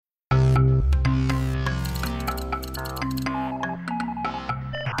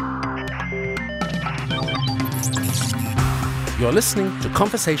You're listening to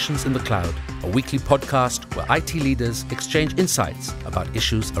Conversations in the Cloud, a weekly podcast where IT leaders exchange insights about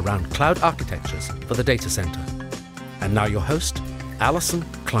issues around cloud architectures for the data center. And now your host, Alison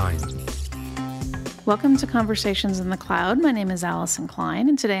Klein. Welcome to Conversations in the Cloud. My name is Alison Klein,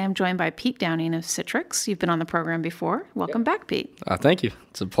 and today I'm joined by Pete Downing of Citrix. You've been on the program before. Welcome back, Pete. Thank you.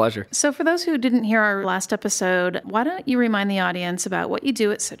 It's a pleasure. So for those who didn't hear our last episode, why don't you remind the audience about what you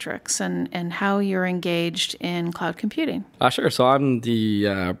do at Citrix and how you're engaged in cloud computing? Sure. So I'm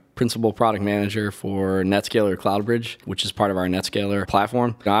the principal product manager for NetScaler CloudBridge, which is part of our NetScaler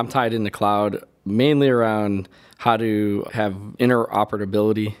platform. I'm tied in the cloud mainly around how to have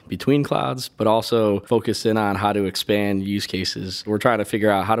interoperability between clouds, but also focus in on how to expand use cases. We're trying to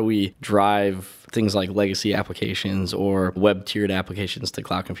figure out how do we drive things like legacy applications or web-tiered applications to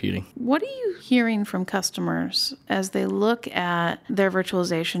cloud computing. What are you hearing from customers as they look at their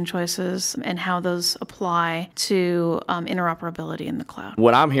virtualization choices and how those apply to interoperability in the cloud?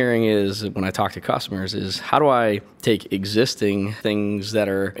 What I'm hearing is, when I talk to customers, is how do I take existing things that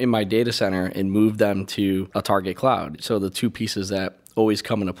are in my data center and move them to a target cloud? So the two pieces that always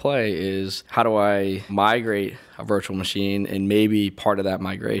come into play is how do I migrate a virtual machine, and maybe part of that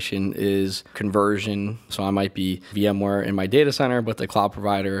migration is conversion. So I might be VMware in my data center, but the cloud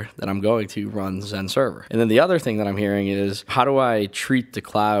provider that I'm going to runs Zen Server. And then the other thing that I'm hearing is how do I treat the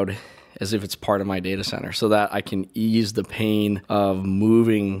cloud as if it's part of my data center so that I can ease the pain of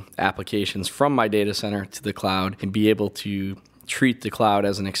moving applications from my data center to the cloud and be able to treat the cloud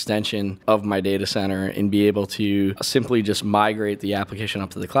as an extension of my data center and be able to simply just migrate the application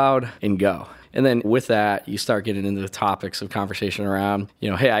up to the cloud and go. And then with that, you start getting into the topics of conversation around,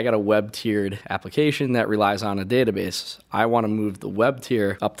 hey, I got a web-tiered application that relies on a database. I want to move the web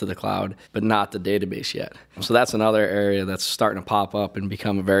tier up to the cloud, but not the database yet. So that's another area that's starting to pop up and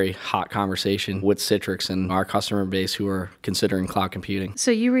become a very hot conversation with Citrix and our customer base who are considering cloud computing. So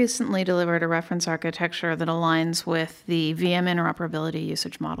you recently delivered a reference architecture that aligns with the VM interoperability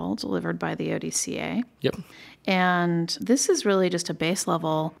usage model delivered by the ODCA. Yep. And this is really just a base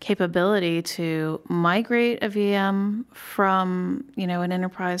level capability to migrate a VM from, an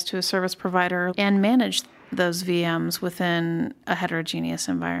enterprise to a service provider and manage those VMs within a heterogeneous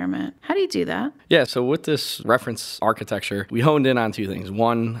environment. How do you do that? Yeah, so with this reference architecture, we honed in on two things.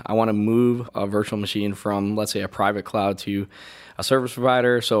 One, I want to move a virtual machine from, let's say, a private cloud to a service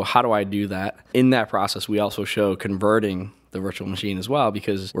provider. So how do I do that? In that process, we also show converting the virtual machine as well,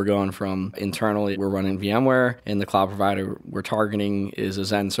 because we're going from internally, we're running VMware, and the cloud provider we're targeting is a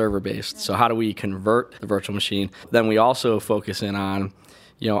Zen Server based. So how do we convert the virtual machine? Then we also focus in on,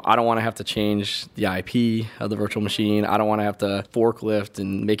 I don't want to have to change the IP of the virtual machine. I don't want to have to forklift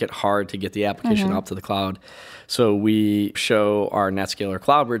and make it hard to get the application up to the cloud. So we show our NetScaler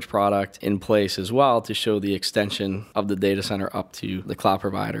CloudBridge product in place as well to show the extension of the data center up to the cloud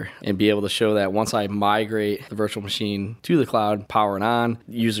provider and be able to show that once I migrate the virtual machine to the cloud, power it on,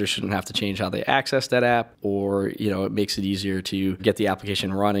 users shouldn't have to change how they access that app, or, it makes it easier to get the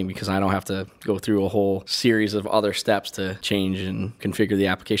application running because I don't have to go through a whole series of other steps to change and configure the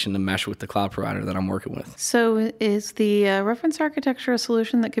application to mesh with the cloud provider that I'm working with. So is the reference architecture a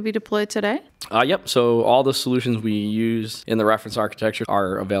solution that could be deployed today? Yep. So all the solutions we use in the reference architecture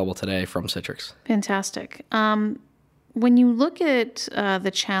are available today from Citrix. Fantastic. When you look at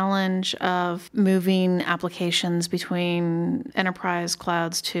the challenge of moving applications between enterprise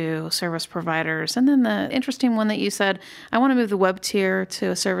clouds to service providers, and then the interesting one that you said, I want to move the web tier to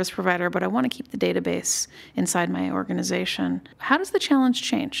a service provider, but I want to keep the database inside my organization. How does the challenge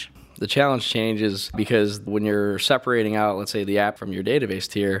change? The challenge changes because when you're separating out, let's say, the app from your database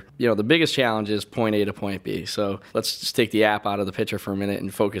tier, the biggest challenge is point A to point B. So let's just take the app out of the picture for a minute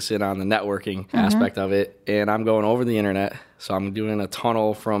and focus in on the networking aspect of it. And I'm going over the internet. So I'm doing a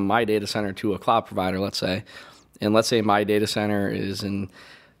tunnel from my data center to a cloud provider, let's say. And let's say my data center is in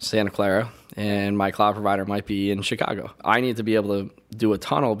Santa Clara and my cloud provider might be in Chicago. I need to be able to do a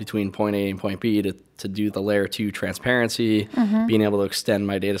tunnel between point A and point B to do the layer 2 transparency, being able to extend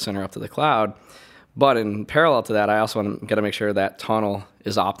my data center up to the cloud. But in parallel to that, I also got to make sure that tunnel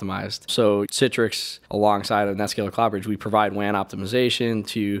is optimized. So Citrix, alongside of NetScaler CloudBridge, we provide WAN optimization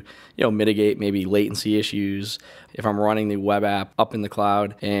to mitigate maybe latency issues. If I'm running the web app up in the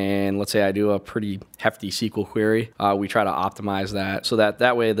cloud and let's say I do a pretty hefty SQL query, we try to optimize that so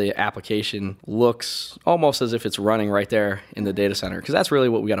that way the application looks almost as if it's running right there in the data center. Because that's really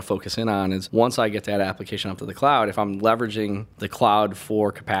what we got to focus in on is once I get that application up to the cloud, if I'm leveraging the cloud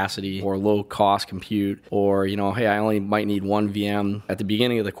for capacity or low cost compute or, hey, I only might need one VM at the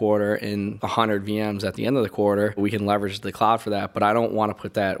beginning of the quarter and 100 VMs at the end of the quarter, we can leverage the cloud for that. But I don't want to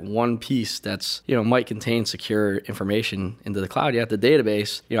put that one piece that's, might contain secure information into the cloud. Yet the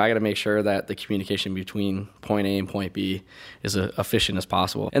database, I got to make sure that the communication between point A and point B is as efficient as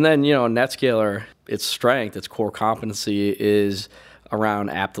possible. And then, NetScaler, its strength, its core competency is around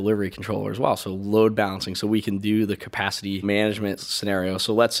app delivery controller as well. So load balancing, so we can do the capacity management scenario.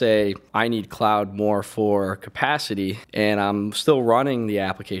 So let's say I need cloud more for capacity and I'm still running the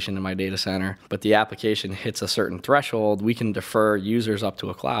application in my data center, but the application hits a certain threshold, we can defer users up to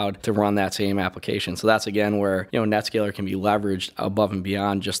a cloud to run that same application. So that's again where, NetScaler can be leveraged above and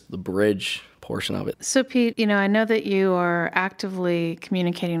beyond just the bridge portion of it. So Pete, I know that you are actively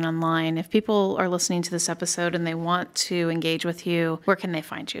communicating online. If people are listening to this episode and they want to engage with you, where can they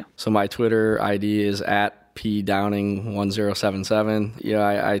find you? So my Twitter ID is at pdowning1077.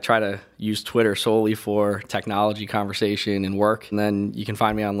 I try to use Twitter solely for technology conversation and work. And then you can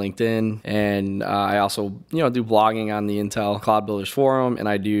find me on LinkedIn. And I also, do blogging on the Intel Cloud Builders Forum, and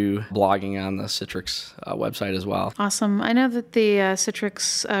I do blogging on the Citrix website as well. Awesome. I know that the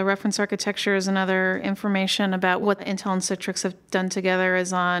Citrix reference architectures and other information about what Intel and Citrix have done together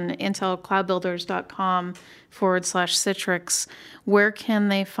is on intelcloudbuilders.com/Citrix. Where can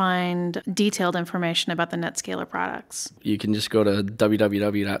they find detailed information about the NetScaler products? You can just go to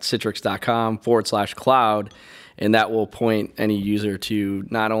www.citrix.com/cloud, and that will point any user to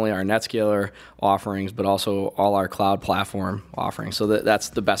not only our NetScaler offerings, but also all our cloud platform offerings. So that's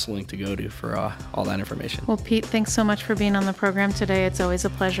the best link to go to for all that information. Well, Pete, thanks so much for being on the program today. It's always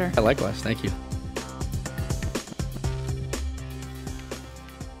a pleasure. Likewise. Thank you.